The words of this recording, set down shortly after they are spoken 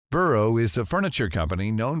Burrow is a furniture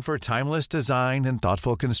company known for timeless design and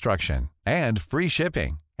thoughtful construction, and free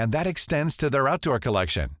shipping, and that extends to their outdoor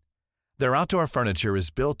collection. Their outdoor furniture is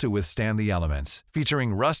built to withstand the elements,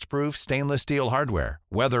 featuring rust-proof stainless steel hardware,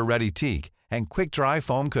 weather-ready teak, and quick-dry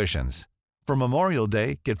foam cushions. For Memorial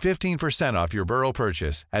Day, get 15% off your Burrow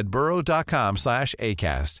purchase at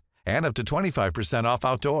burrow.com/acast, and up to 25% off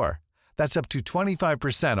outdoor. That's up to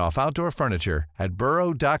 25% off outdoor furniture at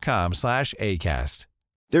burrow.com/acast.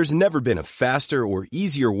 There's never been a faster or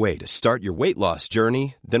easier way to start your weight loss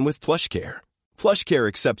journey than with PlushCare. PlushCare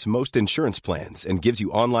accepts most insurance plans and gives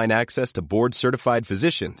you online access to board-certified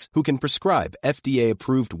physicians who can prescribe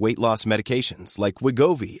FDA-approved weight loss medications like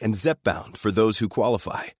Wegovy and Zepbound for those who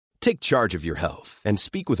qualify. Take charge of your health and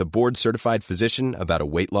speak with a board-certified physician about a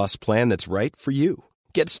weight loss plan that's right for you.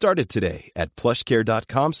 Get started today at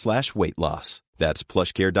plushcare.com/weight loss. That's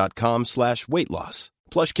plushcare.com/weight loss.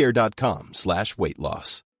 plushcare.com/weight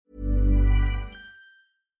loss.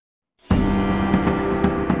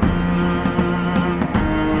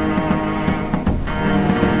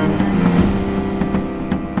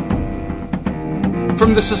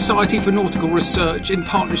 From the Society for Nautical Research in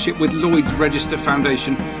partnership with Lloyd's Register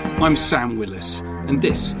Foundation, I'm Sam Willis, and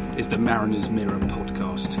this is the Mariner's Mirror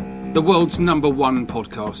podcast, the world's #1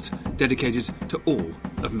 podcast dedicated to all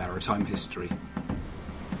of maritime history.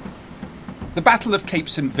 The Battle of Cape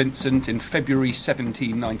St Vincent in February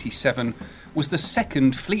 1797 was the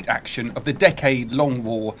second fleet action of the decade-long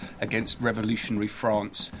war against revolutionary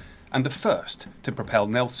France, and the first to propel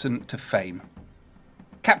Nelson to fame.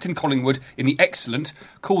 Captain Collingwood, in the Excellent,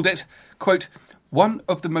 called it, quote, one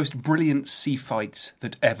of the most brilliant sea fights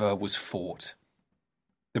that ever was fought.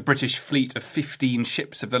 The British fleet of 15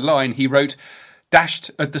 ships of the line, he wrote,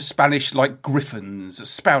 dashed at the Spanish like griffins,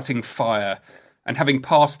 spouting fire, and having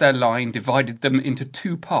passed their line, divided them into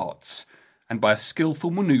two parts, and by a skilful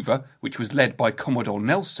manoeuvre, which was led by Commodore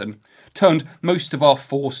Nelson, turned most of our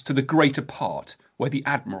force to the greater part, where the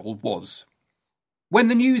Admiral was. When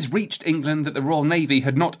the news reached England that the Royal Navy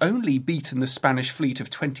had not only beaten the Spanish fleet of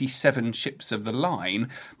 27 ships of the line,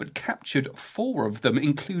 but captured 4 of them,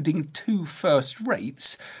 including 2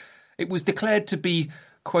 first-rates, it was declared to be,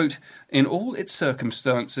 quote, in all its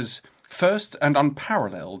circumstances, first and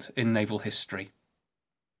unparalleled in naval history.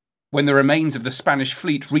 When the remains of the Spanish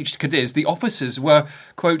fleet reached Cadiz, the officers were,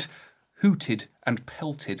 quote, hooted and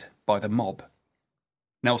pelted by the mob.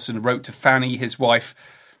 Nelson wrote to Fanny, his wife,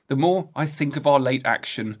 the more I think of our late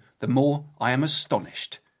action, the more I am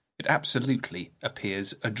astonished. It absolutely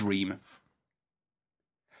appears a dream.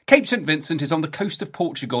 Cape St Vincent is on the coast of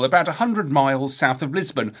Portugal, about 100 miles south of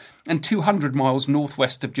Lisbon and 200 miles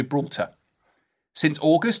northwest of Gibraltar. Since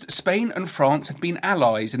August, Spain and France had been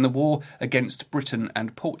allies in the war against Britain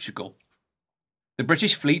and Portugal. The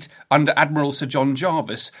British fleet, under Admiral Sir John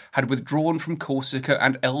Jarvis, had withdrawn from Corsica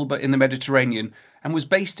and Elba in the Mediterranean and was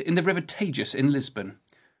based in the River Tagus in Lisbon.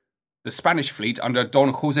 The Spanish fleet, under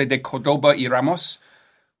Don José de Córdoba y Ramos,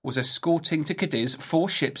 was escorting to Cadiz 4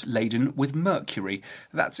 ships laden with mercury.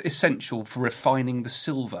 That's essential for refining the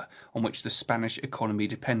silver on which the Spanish economy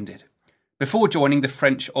depended, before joining the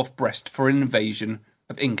French off Brest for an invasion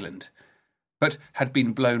of England, but had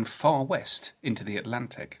been blown far west into the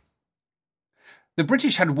Atlantic. The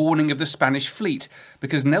British had warning of the Spanish fleet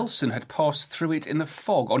because Nelson had passed through it in the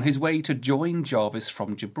fog on his way to join Jarvis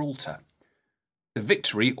from Gibraltar. The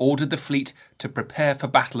Victory ordered the fleet to prepare for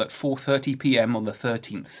battle at 4:30 p.m. on the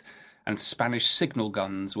 13th, and Spanish signal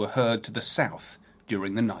guns were heard to the south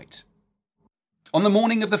during the night. On the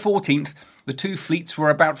morning of the 14th, the two fleets were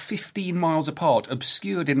about 15 miles apart,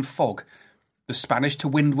 obscured in fog, the Spanish to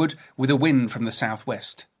windward with a wind from the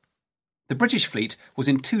southwest. The British fleet was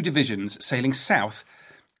in 2 divisions sailing south.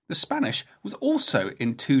 The Spanish was also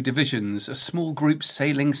in 2 divisions, a small group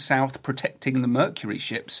sailing south protecting the Mercury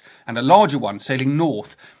ships and a larger one sailing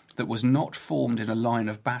north that was not formed in a line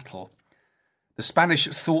of battle. The Spanish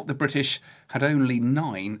thought the British had only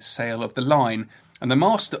 9 sail of the line, and the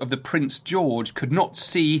master of the Prince George could not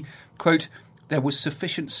see, quote, there was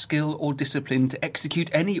sufficient skill or discipline to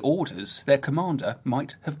execute any orders their commander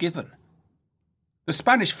might have given. The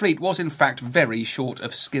Spanish fleet was in fact very short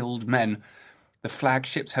of skilled men. The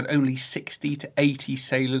flagships had only 60 to 80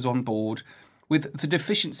 sailors on board, with the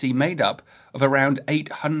deficiency made up of around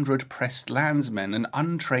 800 pressed landsmen and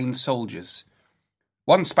untrained soldiers.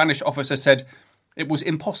 One Spanish officer said, it was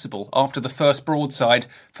impossible, after the first broadside,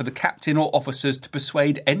 for the captain or officers to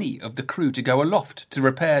persuade any of the crew to go aloft to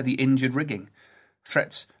repair the injured rigging.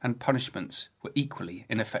 Threats and punishments were equally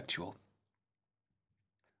ineffectual.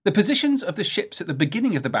 The positions of the ships at the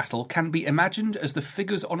beginning of the battle can be imagined as the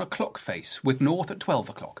figures on a clock face, with north at 12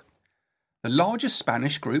 o'clock. The larger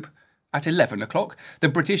Spanish group at 11 o'clock, the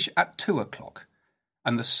British at 2 o'clock,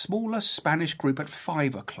 and the smaller Spanish group at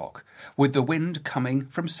 5 o'clock, with the wind coming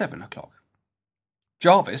from 7 o'clock.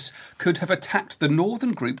 Jarvis could have attacked the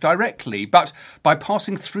northern group directly, but by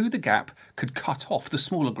passing through the gap could cut off the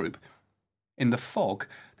smaller group. In the fog,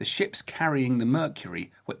 the ships carrying the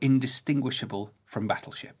Mercury were indistinguishable from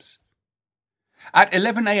battleships. At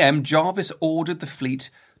 11 a.m, Jarvis ordered the fleet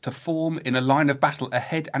to form in a line of battle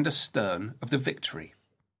ahead and astern of the Victory.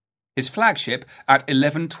 His flagship at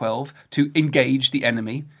 11:12 to engage the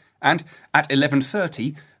enemy, and at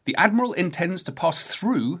 11:30 the Admiral intends to pass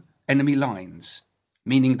through enemy lines,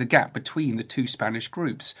 meaning the gap between the two Spanish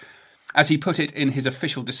groups. As he put it in his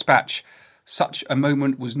official dispatch, such a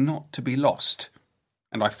moment was not to be lost,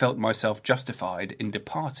 and I felt myself justified in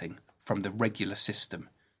departing from the regular system.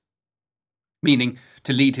 Meaning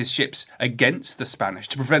to lead his ships against the Spanish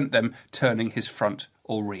to prevent them turning his front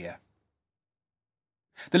or rear.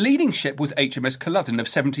 The leading ship was HMS Culloden of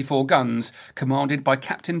 74 guns, commanded by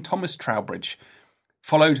Captain Thomas Trowbridge,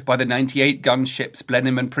 followed by the 98-gun ships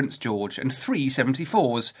Blenheim and Prince George and 3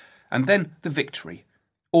 74s, and then the Victory,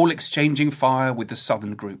 all exchanging fire with the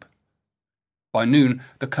southern group. By noon,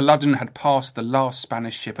 the Culloden had passed the last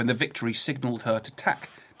Spanish ship and the Victory signalled her to tack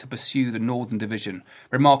to pursue the northern division,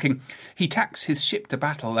 remarking, "He tacks his ship to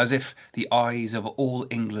battle as if the eyes of all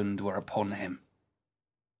England were upon him."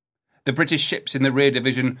 The British ships in the rear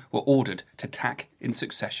division were ordered to tack in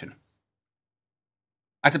succession.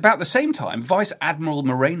 At about the same time, Vice Admiral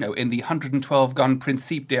Moreno in the 112-gun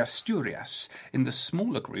Príncipe de Asturias in the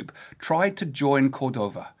smaller group tried to join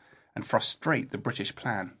Cordova and frustrate the British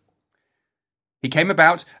plan. He came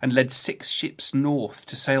about and led 6 ships north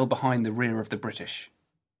to sail behind the rear of the British.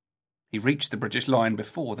 He reached the British line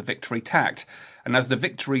before the Victory tacked, and as the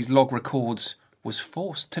Victory's log records, was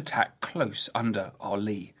forced to tack close under our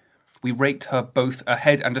lee. We raked her both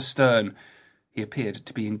ahead and astern. He appeared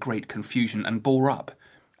to be in great confusion and bore up,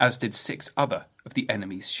 as did 6 other of the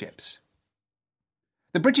enemy's ships.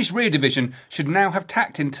 The British rear division should now have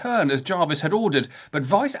tacked in turn as Jarvis had ordered, but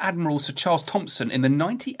Vice Admiral Sir Charles Thompson in the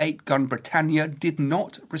 98-gun Britannia did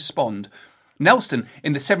not respond. Nelson,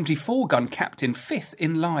 in the 74-gun Captain 5th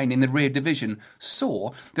in line in the rear division,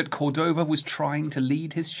 saw that Cordova was trying to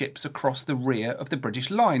lead his ships across the rear of the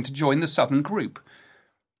British line to join the southern group.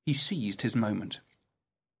 He seized his moment.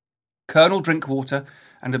 Colonel Drinkwater,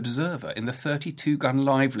 an observer in the 32-gun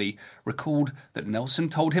Lively, recalled that Nelson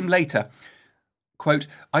told him later, quote,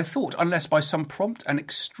 "I thought unless by some prompt and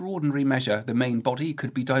extraordinary measure the main body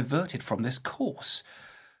could be diverted from this course,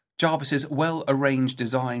 Jarvis's well-arranged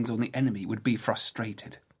designs on the enemy would be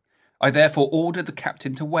frustrated. I therefore ordered the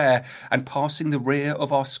captain to wear, and passing the rear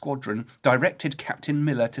of our squadron, directed Captain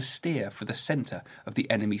Miller to steer for the centre of the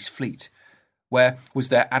enemy's fleet, where was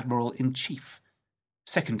their Admiral-in-Chief,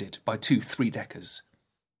 seconded by 2 3-deckers.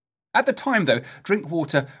 At the time, though,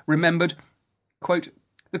 Drinkwater remembered, quote,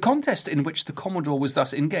 "The contest in which the Commodore was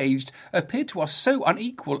thus engaged appeared to us so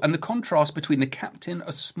unequal, and the contrast between the captain,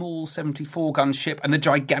 a small 74-gun ship, and the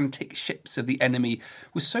gigantic ships of the enemy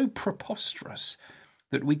was so preposterous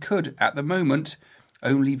that we could, at the moment,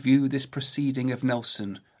 only view this proceeding of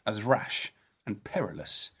Nelson as rash and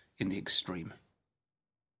perilous in the extreme."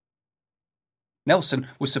 Nelson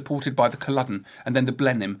was supported by the Culloden and then the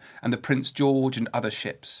Blenheim and the Prince George and other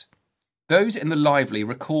ships. Those in the Lively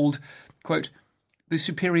recalled, quote, "The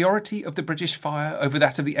superiority of the British fire over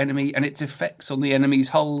that of the enemy and its effects on the enemy's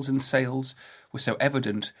hulls and sails were so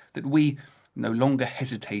evident that we no longer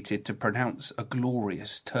hesitated to pronounce a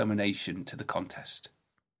glorious termination to the contest."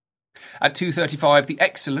 At 2:35, the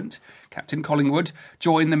Excellent, Captain Collingwood,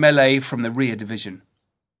 joined the melee from the rear division.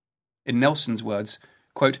 In Nelson's words,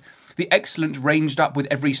 quote, "The Excellent ranged up with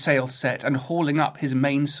every sail set and hauling up his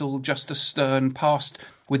mainsail just astern passed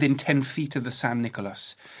within 10 feet of the San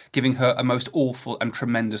Nicolas, giving her a most awful and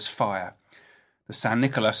tremendous fire. The San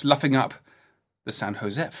Nicolas luffing up, the San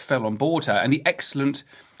Josef fell on board her, and the Excellent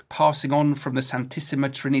passing on from the Santissima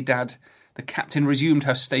Trinidad, the captain resumed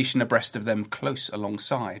her station abreast of them close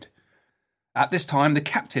alongside. At this time the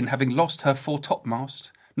captain, having lost her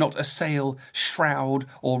foretopmast, not a sail, shroud,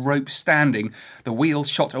 or rope standing, the wheel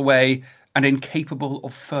shot away, and incapable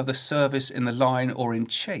of further service in the line or in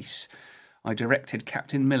chase, I directed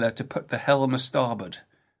Captain Miller to put the helm a starboard,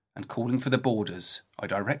 and calling for the boarders, I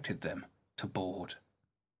directed them to board.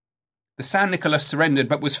 The San Nicolas surrendered,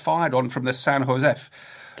 but was fired on from the San Josef,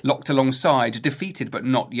 locked alongside, defeated but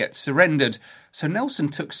not yet surrendered, so Nelson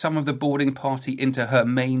took some of the boarding party into her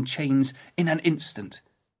main chains in an instant,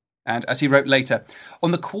 And, as he wrote later,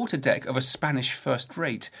 on the quarter-deck of a Spanish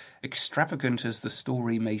first-rate, extravagant as the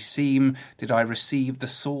story may seem, did I receive the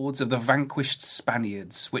swords of the vanquished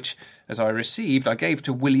Spaniards, which, as I received, I gave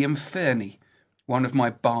to William Ferny, one of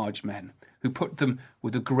my bargemen, who put them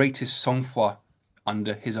with the greatest sang-froid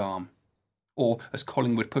under his arm. Or, as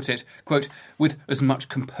Collingwood put it, quote, with as much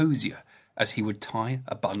composure as he would tie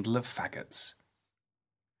a bundle of faggots.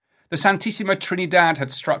 The Santissima Trinidad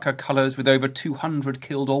had struck her colours with over 200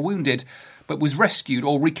 killed or wounded, but was rescued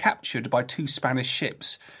or recaptured by 2 Spanish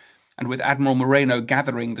ships, and with Admiral Moreno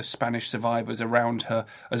gathering the Spanish survivors around her,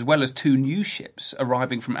 as well as 2 new ships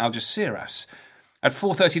arriving from Algeciras, at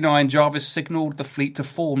 4:39 Jarvis signalled the fleet to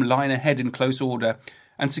form line ahead in close order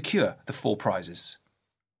and secure the 4 prizes.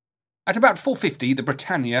 At about 4:50, the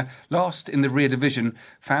Britannia, last in the rear division,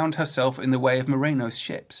 found herself in the way of Moreno's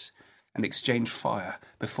ships, and exchanged fire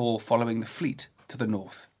before following the fleet to the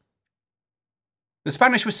north. The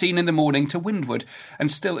Spanish were seen in the morning to windward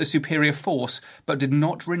and still a superior force, but did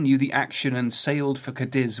not renew the action and sailed for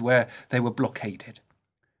Cadiz, where they were blockaded.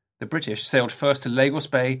 The British sailed first to Lagos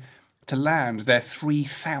Bay to land their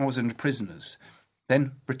 3,000 prisoners,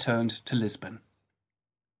 then returned to Lisbon.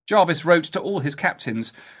 Jarvis wrote to all his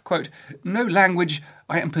captains, quote, no language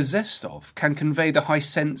I am possessed of can convey the high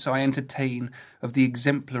sense I entertain of the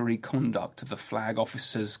exemplary conduct of the flag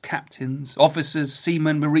officers, captains, officers,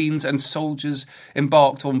 seamen, marines and soldiers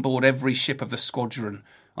embarked on board every ship of the squadron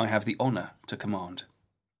I have the honour to command.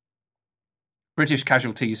 British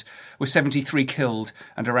casualties were 73 killed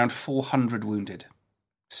and around 400 wounded.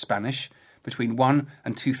 Spanish, between 1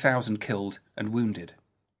 and 2,000 killed and wounded.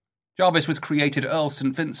 Jarvis was created Earl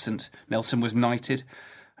St. Vincent, Nelson was knighted,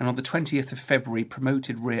 and on the 20th of February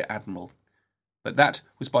promoted Rear Admiral. But that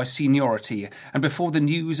was by seniority, and before the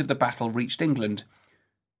news of the battle reached England.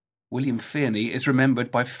 William Ferny is remembered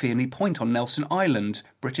by Ferny Point on Nelson Island,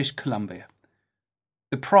 British Columbia.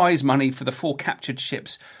 The prize money for the 4 captured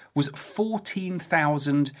ships was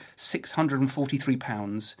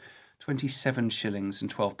 £14,643, 27 shillings and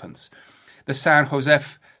 12 pence. The San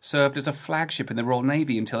Josef served as a flagship in the Royal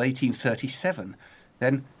Navy until 1837,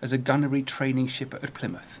 then as a gunnery training ship at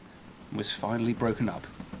Plymouth, and was finally broken up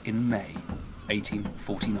in May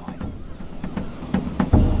 1849.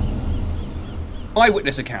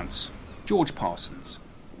 Eyewitness accounts. George Parsons.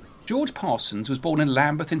 George Parsons was born in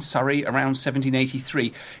Lambeth in Surrey around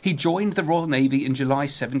 1783. He joined the Royal Navy in July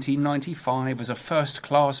 1795 as a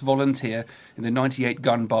first-class volunteer in the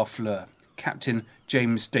 98-gun Barfleur, Captain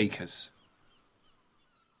James Dacres.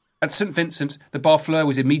 At St. Vincent, the Barfleur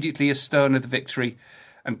was immediately astern of the Victory,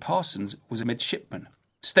 and Parsons was a midshipman,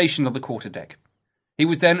 stationed on the quarter-deck. He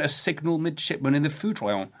was then a signal midshipman in the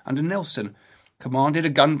Foudroyant under Nelson, commanded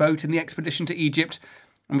a gunboat in the expedition to Egypt,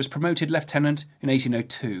 and was promoted lieutenant in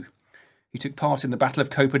 1802. He took part in the Battle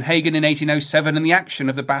of Copenhagen in 1807 and the action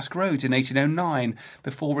of the Basque Roads in 1809,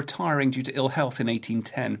 before retiring due to ill health in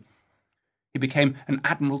 1810. He became an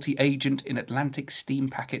Admiralty agent in Atlantic steam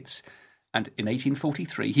packets, and in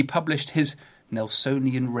 1843 he published his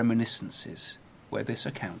Nelsonian Reminiscences, where this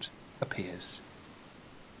account appears.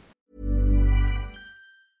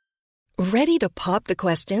 Ready to pop the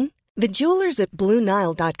question? The jewelers at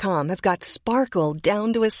BlueNile.com have got sparkle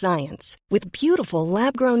down to a science with beautiful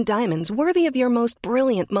lab-grown diamonds worthy of your most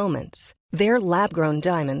brilliant moments. Their lab-grown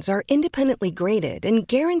diamonds are independently graded and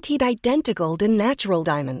guaranteed identical to natural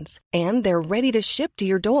diamonds, and they're ready to ship to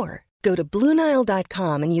your door. Go to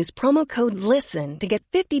BlueNile.com and use promo code LISTEN to get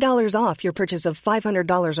 $50 off your purchase of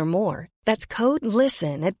 $500 or more. That's code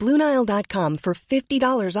LISTEN at BlueNile.com for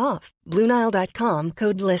 $50 off. BlueNile.com,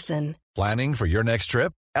 code LISTEN. Planning for your next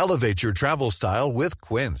trip? Elevate your travel style with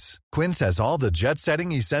Quince. Quince has all the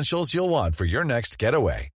jet-setting essentials you'll want for your next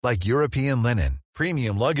getaway, like European linen,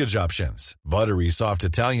 premium luggage options, buttery soft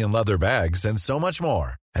Italian leather bags, and so much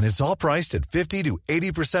more. And it's all priced at 50 to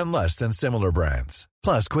 80% less than similar brands.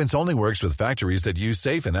 Plus, Quince only works with factories that use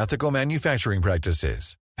safe and ethical manufacturing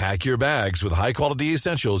practices. Pack your bags with high-quality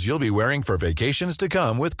essentials you'll be wearing for vacations to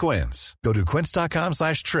come with Quince. Go to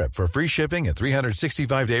quince.com/trip for free shipping and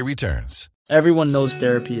 365-day returns. Everyone knows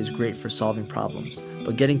therapy is great for solving problems,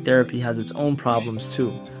 but getting therapy has its own problems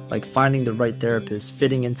too, like finding the right therapist,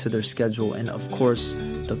 fitting into their schedule, and of course,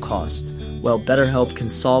 the cost. Well, BetterHelp can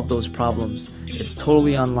solve those problems. It's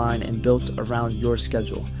totally online and built around your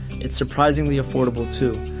schedule. It's surprisingly affordable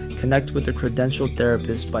too. Connect with a credentialed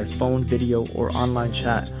therapist by phone, video, or online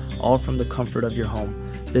chat, all from the comfort of your home.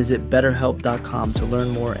 Visit BetterHelp.com to learn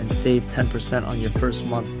more and save 10% on your first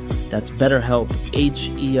month. That's BetterHelp,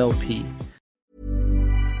 H-E-L-P.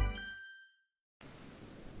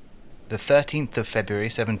 The 13th of February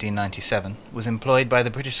 1797 was employed by the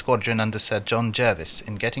British squadron under Sir John Jervis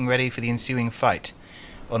in getting ready for the ensuing fight,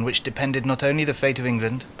 on which depended not only the fate of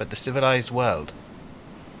England, but the civilized world.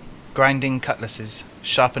 Grinding cutlasses,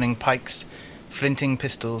 sharpening pikes, flinting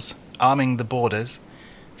pistols, arming the boarders,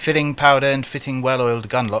 filling powder and fitting well-oiled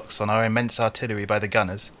gunlocks on our immense artillery by the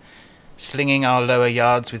gunners, slinging our lower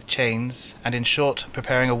yards with chains, and in short,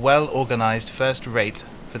 preparing a well-organized first rate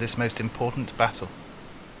for this most important battle.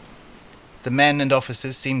 The men and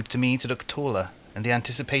officers seemed to me to look taller, and the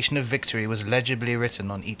anticipation of victory was legibly written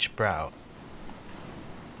on each brow.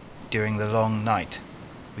 During the long night,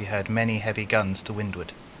 we heard many heavy guns to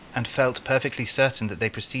windward, and felt perfectly certain that they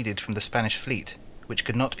proceeded from the Spanish fleet, which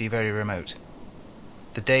could not be very remote.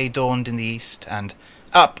 The day dawned in the east, and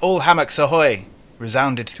 "Up, all hammocks ahoy!"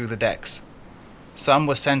 resounded through the decks. Some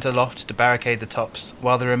were sent aloft to barricade the tops,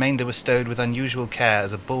 while the remainder were stowed with unusual care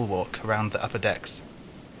as a bulwark around the upper decks.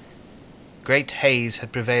 Great haze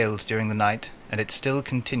had prevailed during the night, and it still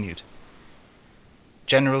continued.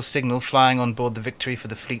 General signal flying on board the Victory for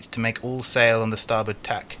the fleet to make all sail on the starboard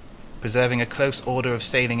tack, preserving a close order of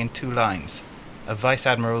sailing in 2 lines, a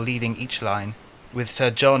vice-admiral leading each line, with Sir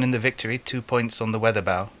John in the Victory 2 points on the weather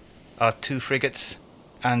bow, our 2 frigates,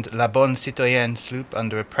 and La Bonne Citoyenne sloop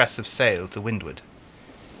under a press of sail to windward.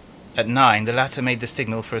 At 9 the latter made the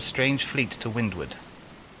signal for a strange fleet to windward.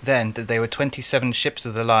 Then that they were 27 ships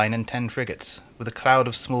of the line and 10 frigates, with a cloud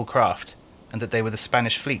of small craft, and that they were the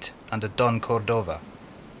Spanish fleet under Don Cordova.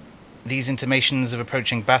 These intimations of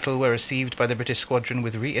approaching battle were received by the British squadron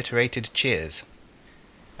with reiterated cheers,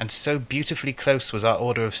 and so beautifully close was our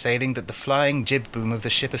order of sailing that the flying jib-boom of the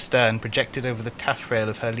ship astern projected over the taffrail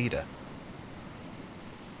of her leader.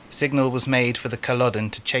 Signal was made for the Culloden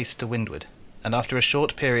to chase to windward, and after a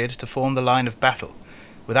short period to form the line of battle,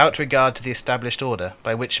 without regard to the established order,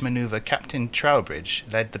 by which manoeuvre Captain Trowbridge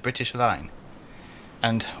led the British line,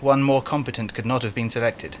 and one more competent could not have been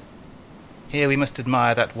selected. Here we must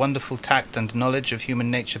admire that wonderful tact and knowledge of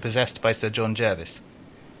human nature possessed by Sir John Jervis.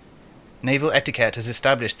 Naval etiquette has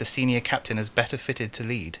established the senior captain as better fitted to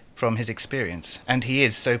lead, from his experience, and he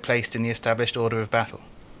is so placed in the established order of battle.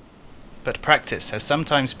 But practice has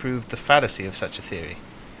sometimes proved the fallacy of such a theory,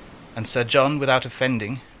 and Sir John, without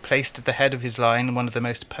offending, placed at the head of his line one of the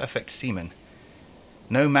most perfect seamen.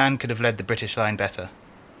 No man could have led the British line better,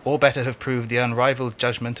 or better have proved the unrivalled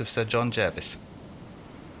judgment of Sir John Jervis.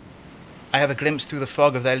 "I have a glimpse through the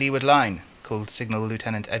fog of their leeward line," called Signal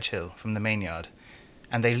Lieutenant Edgehill from the mainyard,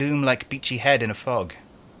 "and they loom like Beachy Head in a fog.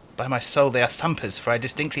 By my soul, they are thumpers, for I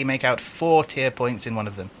distinctly make out 4 tier points in one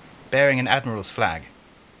of them, bearing an admiral's flag."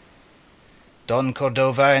 "Don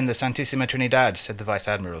Cordova and the Santissima Trinidad," said the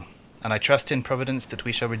Vice-Admiral, "and I trust in Providence that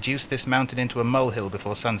we shall reduce this mountain into a molehill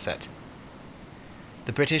before sunset."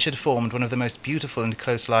 The British had formed one of the most beautiful and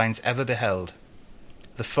close lines ever beheld.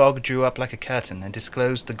 The fog drew up like a curtain and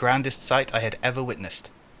disclosed the grandest sight I had ever witnessed.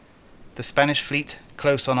 The Spanish fleet,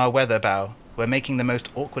 close on our weather bow, were making the most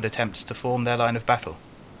awkward attempts to form their line of battle,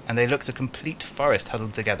 and they looked a complete forest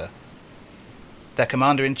huddled together. Their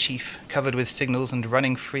commander-in-chief, covered with signals and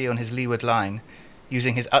running free on his leeward line,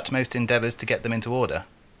 using his utmost endeavours to get them into order,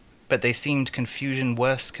 but they seemed confusion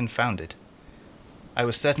worse confounded. I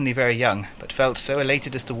was certainly very young, but felt so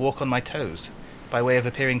elated as to walk on my toes, by way of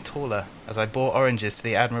appearing taller, as I bore oranges to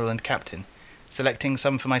the Admiral and Captain, selecting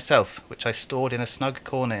some for myself, which I stored in a snug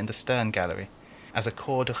corner in the stern gallery, as a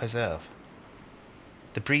corps de réserve.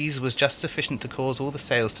 The breeze was just sufficient to cause all the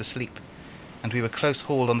sails to sleep, and we were close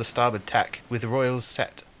hauled on the starboard tack, with royals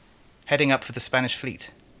set, heading up for the Spanish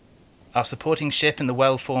fleet. Our supporting ship in the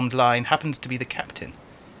well-formed line happened to be the captain,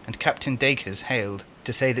 and Captain Dacres hailed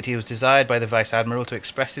to say that he was desired by the Vice-Admiral to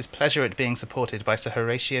express his pleasure at being supported by Sir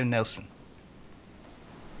Horatio Nelson.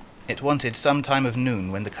 It wanted some time of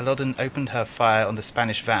noon when the Culloden opened her fire on the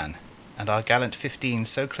Spanish van, and our gallant 15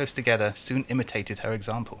 so close together soon imitated her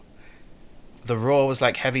example. The roar was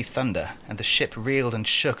like heavy thunder, and the ship reeled and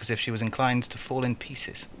shook as if she was inclined to fall in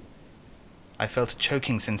pieces. I felt a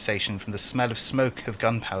choking sensation from the smell of smoke of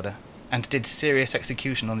gunpowder, and did serious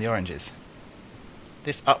execution on the oranges.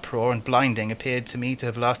 This uproar and blinding appeared to me to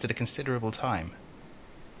have lasted a considerable time.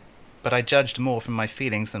 But I judged more from my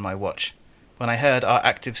feelings than my watch, when I heard our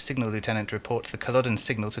active signal lieutenant report the Culloden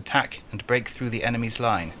signal to tack and break through the enemy's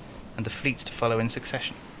line, and the fleet to follow in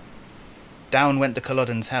succession. Down went the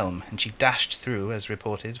Culloden's helm, and she dashed through, as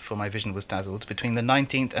reported, for my vision was dazzled, between the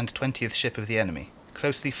 19th and 20th ship of the enemy,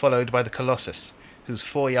 closely followed by the Colossus, whose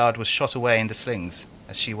foreyard was shot away in the slings,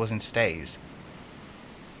 as she was in stays.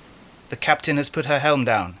 "The captain has put her helm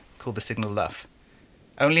down," called the signal luff.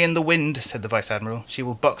 "Only in the wind," said the Vice-Admiral. "She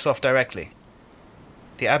will box off directly."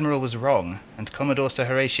 the Admiral was wrong, and Commodore Sir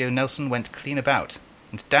Horatio Nelson went clean about,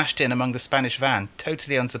 and dashed in among the Spanish van,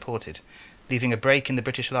 totally unsupported, leaving a break in the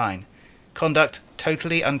British line. Conduct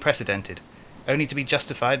totally unprecedented, only to be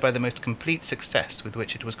justified by the most complete success with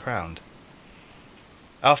which it was crowned.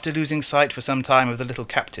 After losing sight for some time of the little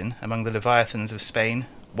captain among the Leviathans of Spain,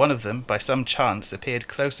 one of them, by some chance, appeared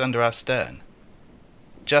close under our stern.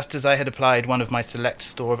 Just as I had applied one of my select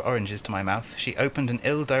store of oranges to my mouth, she opened an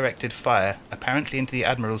ill-directed fire, apparently into the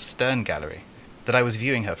Admiral's stern gallery, that I was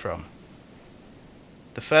viewing her from.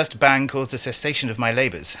 The first bang caused a cessation of my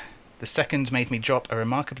labours. The second made me drop a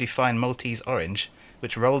remarkably fine Maltese orange,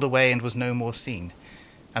 which rolled away and was no more seen,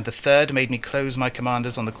 and the third made me close my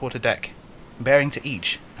commanders on the quarter-deck, bearing to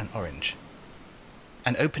each an orange.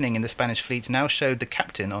 An opening in the Spanish fleet now showed the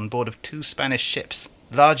captain on board of 2 Spanish ships,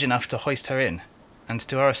 large enough to hoist her in, and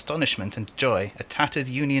to our astonishment and joy a tattered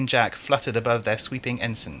Union Jack fluttered above their sweeping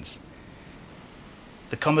ensigns.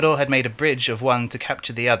 The Commodore had made a bridge of one to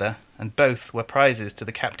capture the other, and both were prizes to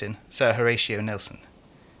the captain, Sir Horatio Nelson.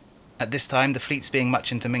 At this time, the fleets being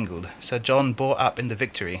much intermingled, Sir John bore up in the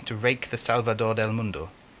Victory to rake the Salvador del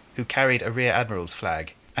Mundo, who carried a rear admiral's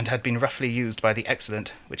flag, and had been roughly used by the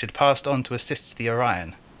Excellent, which had passed on to assist the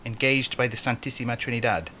Orion, engaged by the Santissima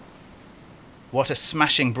Trinidad. What a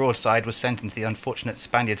smashing broadside was sent into the unfortunate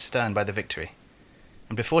Spaniard's stern by the Victory,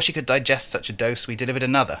 and before she could digest such a dose we delivered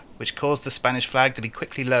another, which caused the Spanish flag to be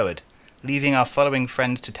quickly lowered, leaving our following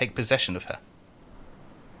friend to take possession of her.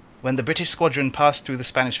 When the British squadron passed through the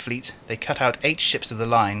Spanish fleet, they cut out 8 ships of the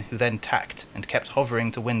line, who then tacked and kept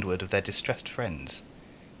hovering to windward of their distressed friends.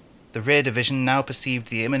 The rear division now perceived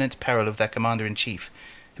the imminent peril of their commander-in-chief,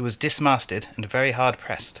 who was dismasted and very hard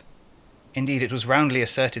pressed. Indeed, it was roundly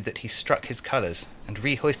asserted that he struck his colours, and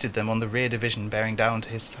rehoisted them on the rear division bearing down to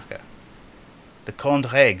his succour. The Comte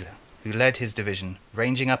Règle, who led his division,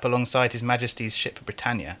 ranging up alongside His Majesty's ship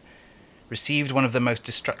Britannia, received one of the most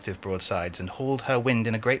destructive broadsides, and hauled her wind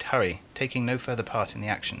in a great hurry, taking no further part in the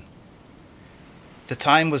action. The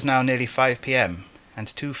time was now nearly 5 p.m., and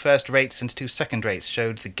 2 first-rates and 2 second-rates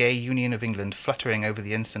showed the gay Union of England fluttering over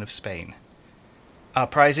the ensign of Spain. Our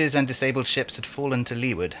prizes and disabled ships had fallen to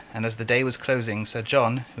leeward, and as the day was closing, Sir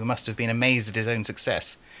John, who must have been amazed at his own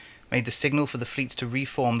success, made the signal for the fleet to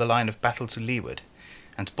reform the line of battle to leeward,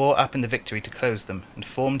 and bore up in the Victory to close them, and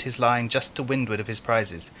formed his line just to windward of his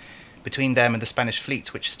prizes, between them and the Spanish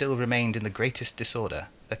fleet, which still remained in the greatest disorder,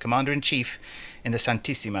 the commander-in-chief in the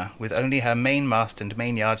Santissima, with only her mainmast and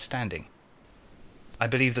mainyard standing. I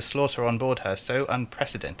believe the slaughter on board her so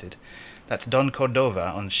unprecedented that Don Cordova,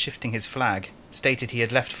 on shifting his flag, stated he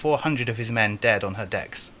had left 400 of his men dead on her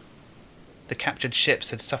decks. The captured ships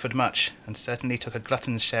had suffered much, and certainly took a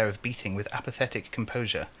glutton's share of beating with apathetic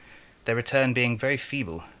composure, their return being very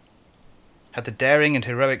feeble. Had the daring and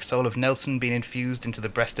heroic soul of Nelson been infused into the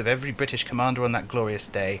breast of every British commander on that glorious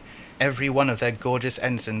day, every one of their gorgeous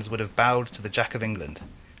ensigns would have bowed to the Jack of England,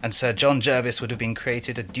 and Sir John Jervis would have been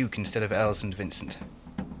created a duke instead of Earl St. Vincent.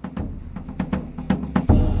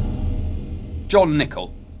 John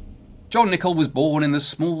Nichol. John Nichol was born in the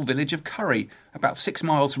small village of Curry, about 6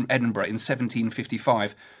 miles from Edinburgh in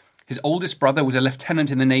 1755. His oldest brother was a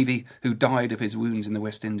lieutenant in the Navy who died of his wounds in the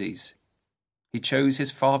West Indies. He chose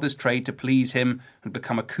his father's trade to please him and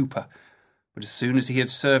become a cooper, but as soon as he had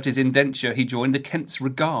served his indenture he joined the Kent's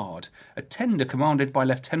Regard, a tender commanded by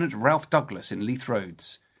Lieutenant Ralph Douglas in Leith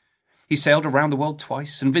Roads. He sailed around the world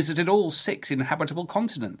twice and visited all 6 inhabitable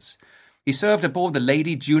continents. He served aboard the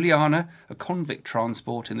Lady Juliana, a convict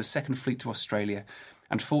transport in the Second Fleet to Australia,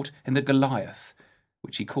 and fought in the Goliath,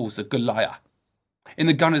 which he calls the Goliah, in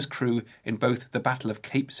the gunner's crew in both the Battle of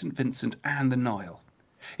Cape St. Vincent and the Nile.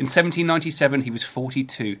 In 1797 he was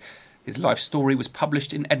 42. His life story was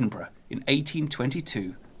published in Edinburgh in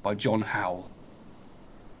 1822 by John Howell.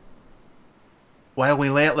 While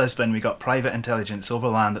we lay at Lisbon, we got private intelligence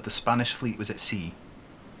overland that the Spanish fleet was at sea.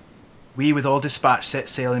 We with all dispatch set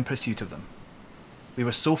sail in pursuit of them. We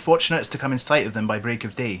were so fortunate as to come in sight of them by break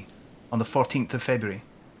of day, on the 14th of February,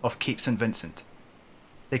 off Cape St. Vincent.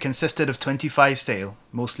 They consisted of 25 sail,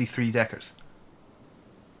 mostly 3-deckers.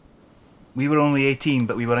 We were only 18,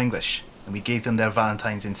 but we were English, and we gave them their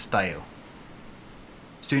Valentines in style.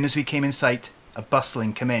 Soon as we came in sight, a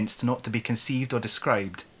bustling commenced not to be conceived or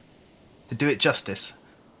described. To do it justice,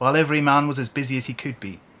 while every man was as busy as he could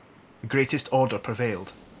be, the greatest order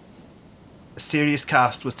prevailed. A serious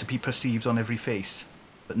cast was to be perceived on every face,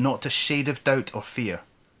 but not a shade of doubt or fear.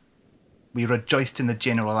 We rejoiced in the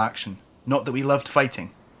general action, not that we loved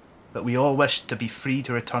fighting, but we all wished to be free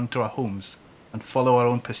to return to our homes and follow our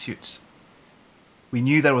own pursuits. We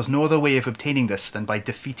knew there was no other way of obtaining this than by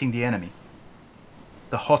defeating the enemy.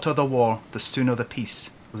 The hotter the war, the sooner the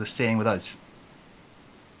peace, was a saying with us.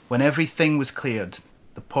 When everything was cleared,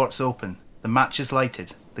 the ports open, the matches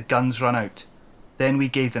lighted, the guns run out, then we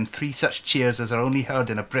gave them 3 such cheers as are only heard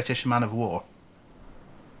in a British man of war.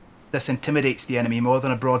 This intimidates the enemy more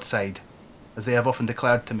than a broadside, as they have often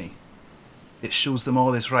declared to me. It shows them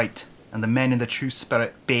all is right, and the men in the true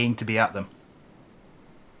spirit baying to be at them.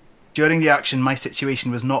 During the action, my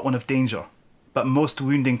situation was not one of danger, but most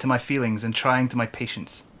wounding to my feelings and trying to my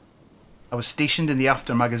patience. I was stationed in the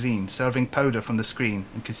after magazine, serving powder from the screen,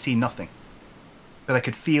 and could see nothing. But I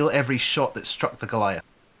could feel every shot that struck the Goliath,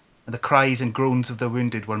 and the cries and groans of the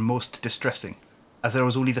wounded were most distressing, as there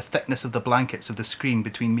was only the thickness of the blankets of the screen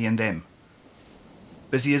between me and them.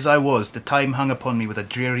 Busy as I was, the time hung upon me with a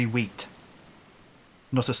dreary weight.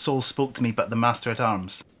 Not a soul spoke to me but the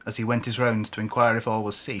master-at-arms, as he went his rounds to inquire if all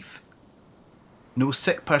was safe. No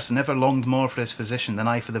sick person ever longed more for his physician than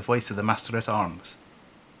I for the voice of the master-at-arms.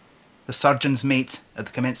 The surgeon's mate, at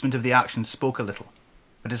the commencement of the action, spoke a little,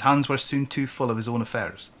 but his hands were soon too full of his own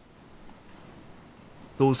affairs.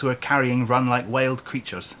 Those who were carrying run like wild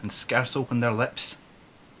creatures, and scarce opened their lips.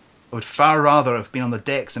 I would far rather have been on the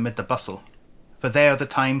decks amid the bustle, for there the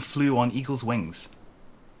time flew on eagle's wings.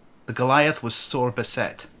 The Goliath was sore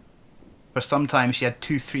beset. For some time she had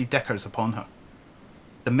 2-3 deckers upon her.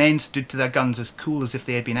 The men stood to their guns as cool as if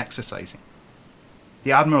they had been exercising.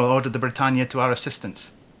 The Admiral ordered the Britannia to our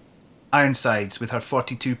assistance. Ironsides, with her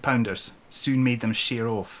 42-pounders, soon made them sheer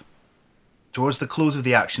off. Towards the close of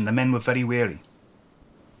the action, the men were very wary.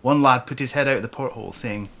 One lad put his head out of the porthole,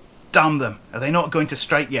 saying, "Damn them, are they not going to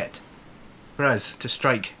strike yet?" For us, to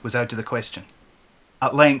strike was out of the question.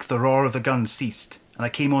 At length the roar of the guns ceased, and I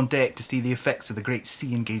came on deck to see the effects of the great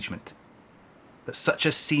sea engagement. But such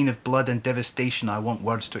a scene of blood and devastation I want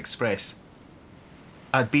words to express.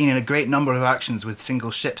 I had been in a great number of actions with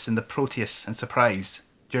single ships in the Proteus and Surprise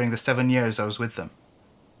during the 7 years I was with them.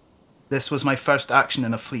 This was my first action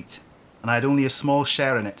in a fleet, and I had only a small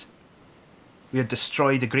share in it. We had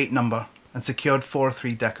destroyed a great number and secured 4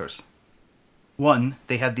 3-deckers. One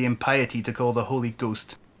they had the impiety to call the Holy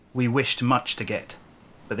Ghost. We wished much to get,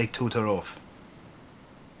 but they towed her off.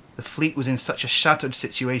 The fleet was in such a shattered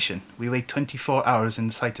situation, we lay 24 hours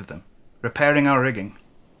in sight of them, repairing our rigging.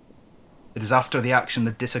 It is after the action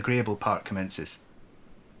the disagreeable part commences.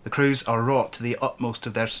 The crews are wrought to the utmost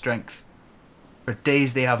of their strength. For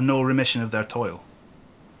days they have no remission of their toil,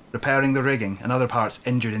 repairing the rigging and other parts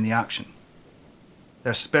injured in the action.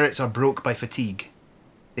 Their spirits are broke by fatigue.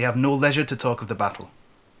 They have no leisure to talk of the battle,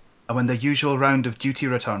 and when the usual round of duty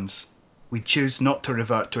returns, we choose not to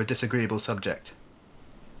revert to a disagreeable subject.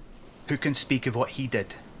 Who can speak of what he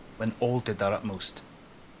did when all did their utmost?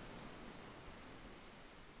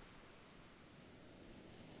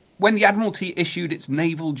 When the Admiralty issued its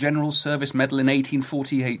Naval General Service Medal in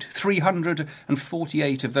 1848,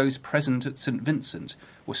 348 of those present at St Vincent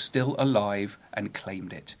were still alive and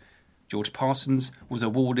claimed it. George Parsons was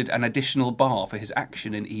awarded an additional bar for his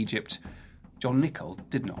action in Egypt. John Nichol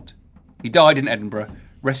did not. He died in Edinburgh,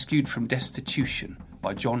 rescued from destitution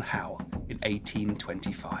by John Howe in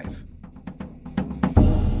 1825.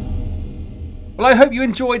 Well, I hope you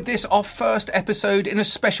enjoyed this, our first episode in a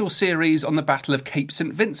special series on the Battle of Cape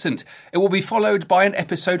St Vincent. It will be followed by an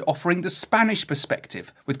episode offering the Spanish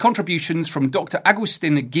perspective, with contributions from Dr.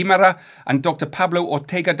 Agustin Guimara and Dr. Pablo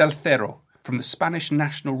Ortega del Cerro from the Spanish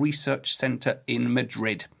National Research Centre in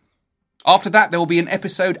Madrid. After that, there will be an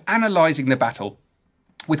episode analysing the battle,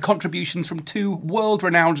 with contributions from 2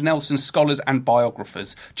 world-renowned Nelson scholars and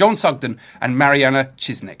biographers, John Sugden and Mariana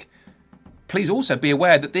Chisnick. Please also be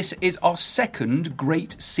aware that this is our second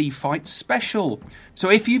Great Sea Fight special. So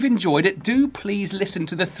if you've enjoyed it, do please listen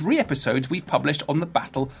to the 3 episodes we've published on the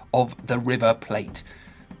Battle of the River Plate.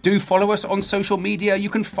 Do follow us on social media. You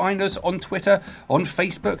can find us on Twitter, on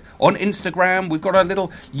Facebook, on Instagram. We've got our little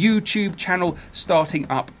YouTube channel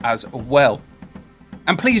starting up as well.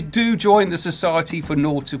 And please do join the Society for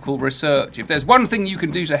Nautical Research. If there's one thing you can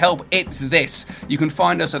do to help, it's this. You can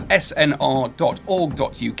find us at snr.org.uk,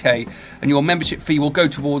 and your membership fee will go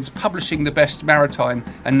towards publishing the best maritime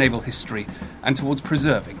and naval history, and towards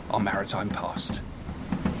preserving our maritime past.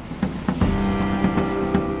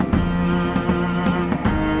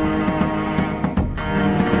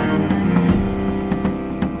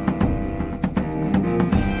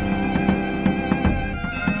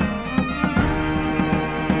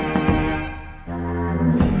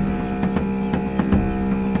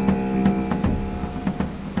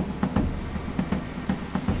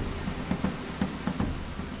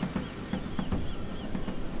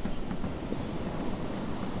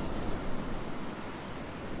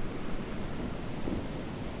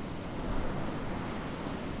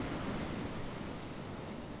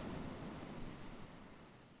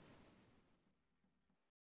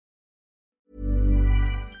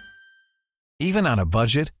 Even on a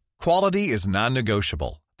budget, quality is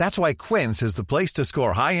non-negotiable. That's why Quince is the place to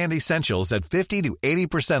score high-end essentials at 50 to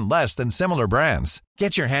 80% less than similar brands.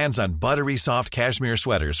 Get your hands on buttery soft cashmere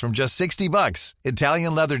sweaters from just $60,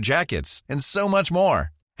 Italian leather jackets, and so much more.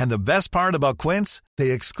 And the best part about Quince,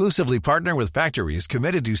 they exclusively partner with factories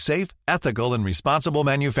committed to safe, ethical, and responsible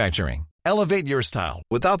manufacturing. Elevate your style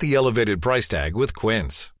without the elevated price tag with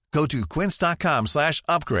Quince. Go to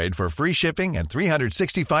quince.com/upgrade for free shipping and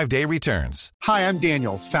 365-day returns. Hi, I'm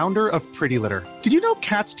Daniel, founder of Pretty Litter. Did you know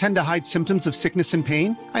cats tend to hide symptoms of sickness and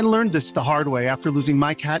pain? I learned this the hard way after losing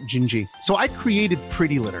my cat, Gingy. So I created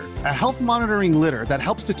Pretty Litter, a health monitoring litter that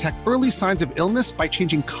helps detect early signs of illness by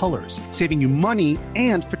changing colors, saving you money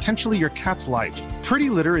and potentially your cat's life. Pretty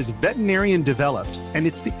Litter is veterinarian developed, and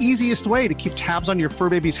it's the easiest way to keep tabs on your fur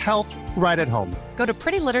baby's health right at home. Go to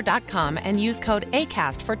prettylitter.com and use code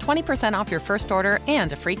ACAST for 20% off your first order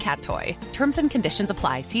and a free cat toy. Terms and conditions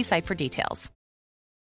apply. See site for details.